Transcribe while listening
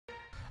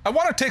I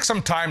want to take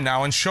some time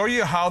now and show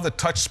you how the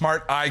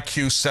Touchsmart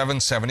IQ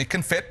 770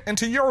 can fit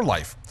into your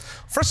life.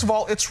 First of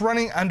all, it's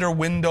running under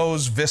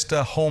Windows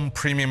Vista Home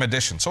Premium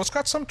Edition, so it's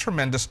got some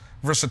tremendous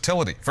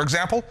versatility. For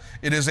example,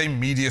 it is a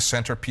media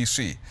center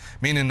PC,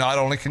 meaning not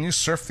only can you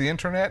surf the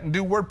internet and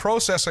do word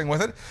processing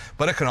with it,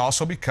 but it can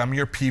also become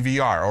your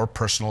PVR, or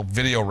personal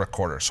video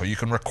recorder, so you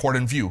can record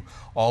and view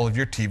all of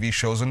your TV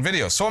shows and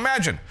videos. So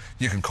imagine,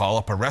 you can call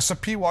up a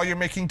recipe while you're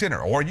making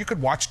dinner, or you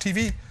could watch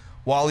TV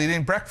while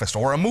eating breakfast,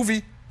 or a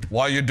movie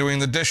while you're doing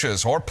the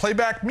dishes, or play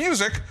back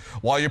music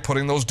while you're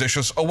putting those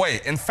dishes away.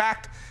 In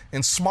fact,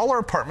 in smaller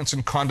apartments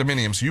and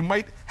condominiums, you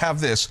might have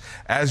this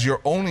as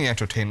your only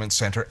entertainment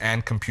center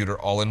and computer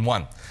all in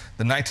one.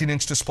 The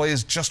 19-inch display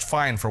is just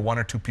fine for one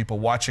or two people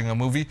watching a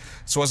movie.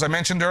 So as I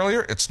mentioned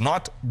earlier, it's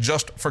not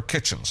just for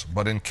kitchens,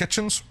 but in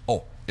kitchens,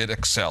 oh, it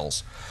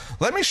excels.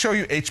 Let me show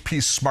you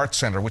HP's Smart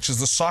Center, which is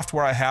the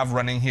software I have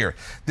running here.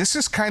 This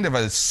is kind of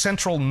a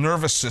central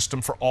nervous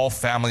system for all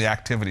family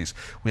activities.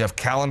 We have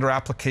calendar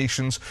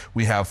applications,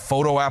 we have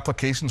photo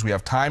applications, we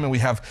have time, and we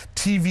have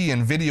TV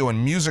and video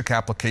and music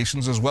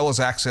applications, as well as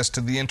access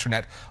to the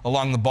internet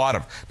along the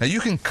bottom. Now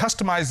you can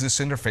customize this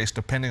interface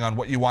depending on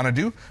what you want to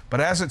do, but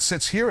as it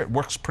sits here, it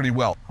works pretty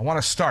well. I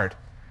want to start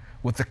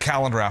with the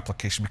calendar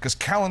application, because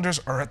calendars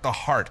are at the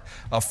heart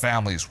of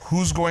families.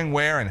 Who's going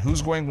where and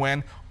who's going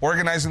when,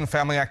 organizing the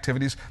family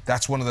activities,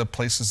 that's one of the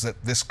places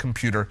that this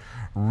computer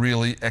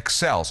really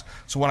excels.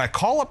 So when I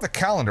call up the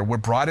calendar, we're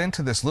brought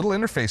into this little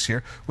interface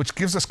here, which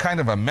gives us kind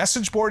of a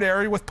message board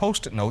area with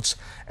post-it notes,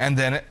 and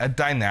then a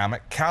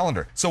dynamic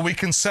calendar. So we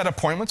can set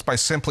appointments by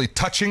simply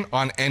touching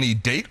on any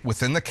date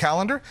within the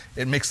calendar.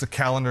 It makes the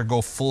calendar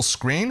go full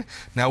screen.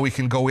 Now we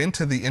can go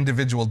into the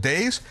individual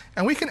days,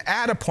 and we can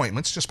add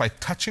appointments just by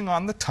touching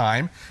on the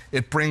time.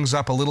 It brings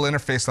up a little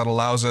interface that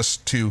allows us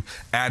to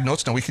add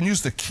notes. Now we can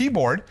use the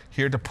keyboard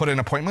here to put in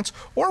appointments,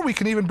 or we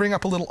can even bring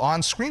up a little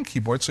on-screen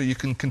keyboard so you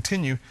can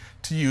continue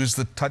to use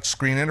the touch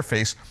screen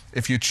interface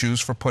if you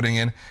choose for putting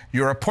in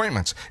your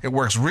appointments. It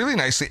works really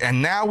nicely,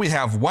 and now we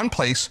have one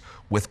place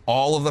with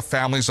all of the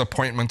family's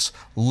appointments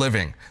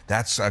living.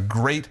 That's a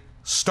great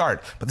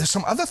start. But there's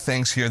some other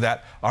things here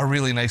that are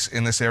really nice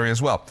in this area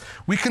as well.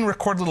 We can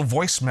record little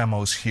voice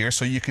memos here,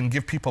 so you can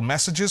give people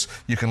messages.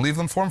 You can leave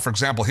them for them. For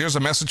example, here's a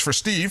message for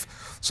Steve.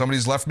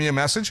 Somebody's left me a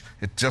message.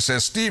 It just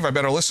says, "Steve, I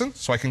better listen."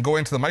 So I can go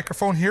into the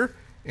microphone here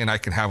and I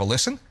can have a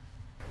listen.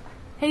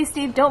 Hey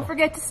Steve, don't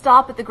forget to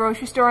stop at the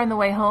grocery store on the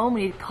way home.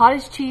 We need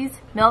cottage cheese,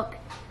 milk,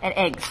 and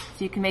eggs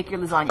so you can make your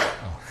lasagna.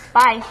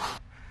 Bye.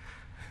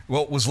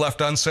 What was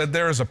left unsaid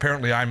there is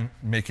apparently I'm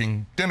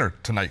making dinner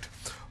tonight.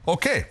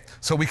 Okay,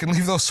 so we can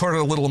leave those sort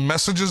of little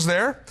messages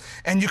there.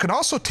 And you can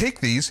also take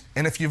these,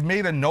 and if you've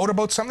made a note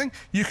about something,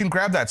 you can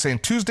grab that saying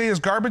Tuesday is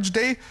garbage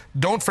day,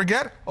 don't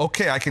forget.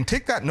 Okay, I can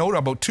take that note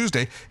about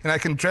Tuesday and I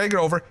can drag it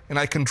over and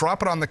I can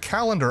drop it on the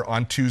calendar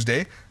on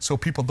Tuesday so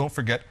people don't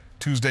forget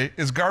Tuesday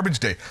is garbage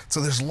day. So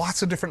there's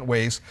lots of different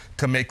ways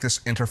to make this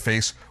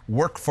interface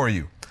work for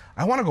you.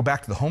 I want to go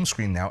back to the home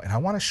screen now, and I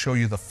want to show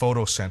you the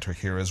photo center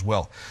here as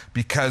well,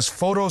 because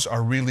photos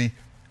are really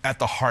at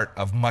the heart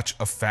of much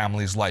of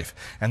family's life.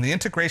 And the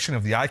integration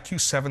of the IQ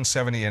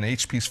 770 and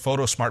HP's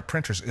PhotoSmart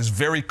printers is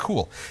very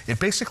cool. It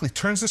basically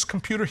turns this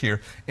computer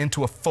here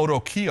into a photo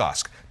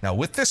kiosk. Now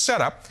with this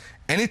setup,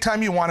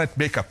 anytime you want to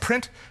make a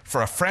print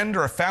for a friend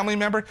or a family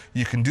member,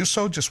 you can do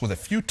so just with a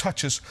few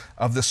touches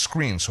of the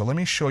screen. So let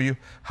me show you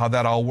how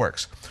that all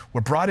works.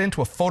 We're brought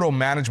into a photo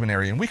management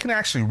area, and we can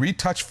actually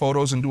retouch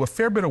photos and do a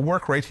fair bit of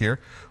work right here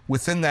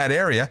within that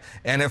area.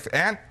 And if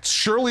Aunt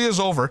Shirley is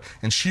over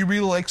and she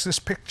really likes this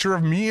picture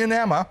of me and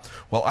Emma,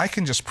 well, I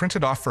can just print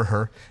it off for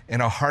her in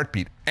a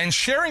heartbeat. And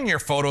sharing your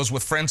photos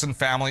with friends and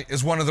family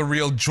is one of the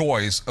real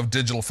joys of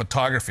digital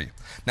photography.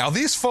 Now,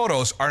 these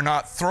photos are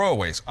not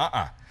throwaways.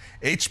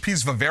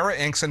 HP's Vivera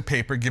inks and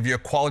paper give you a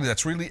quality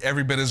that's really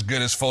every bit as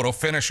good as photo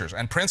finishers,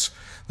 and prints,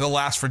 they'll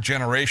last for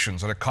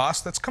generations at a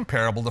cost that's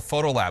comparable to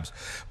photo labs.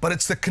 But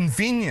it's the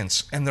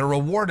convenience and the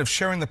reward of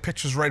sharing the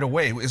pictures right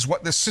away is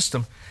what this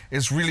system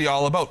is really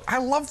all about. I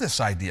love this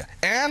idea.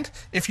 And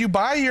if you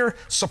buy your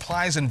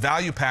supplies in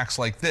value packs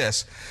like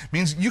this, it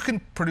means you can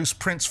produce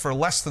prints for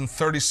less than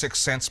 36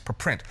 cents per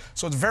print.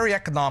 So it's very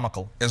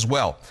economical as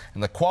well.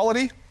 And the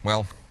quality,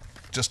 well,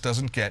 just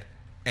doesn't get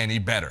any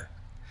better.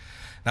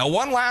 Now,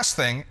 one last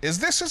thing is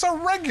this is a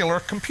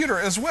regular computer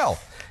as well.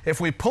 If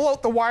we pull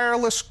out the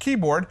wireless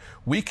keyboard,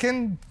 we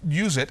can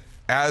use it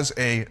as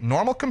a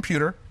normal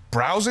computer,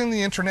 browsing the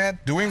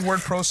internet, doing word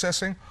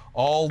processing,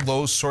 all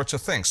those sorts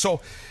of things. So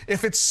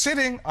if it's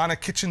sitting on a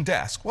kitchen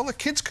desk, well, the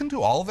kids can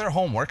do all of their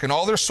homework and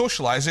all their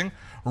socializing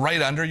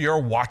right under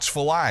your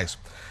watchful eyes.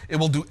 It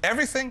will do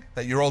everything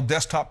that your old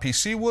desktop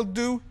PC will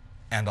do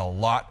and a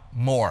lot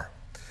more.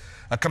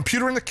 A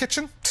computer in the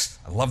kitchen?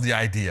 I love the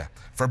idea.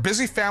 For a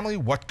busy family,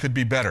 what could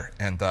be better?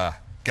 And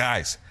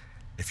guys,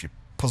 if you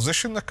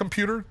position the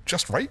computer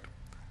just right,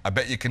 I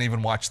bet you can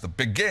even watch the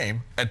big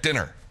game at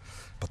dinner.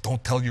 But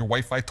don't tell your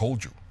wife I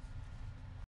told you.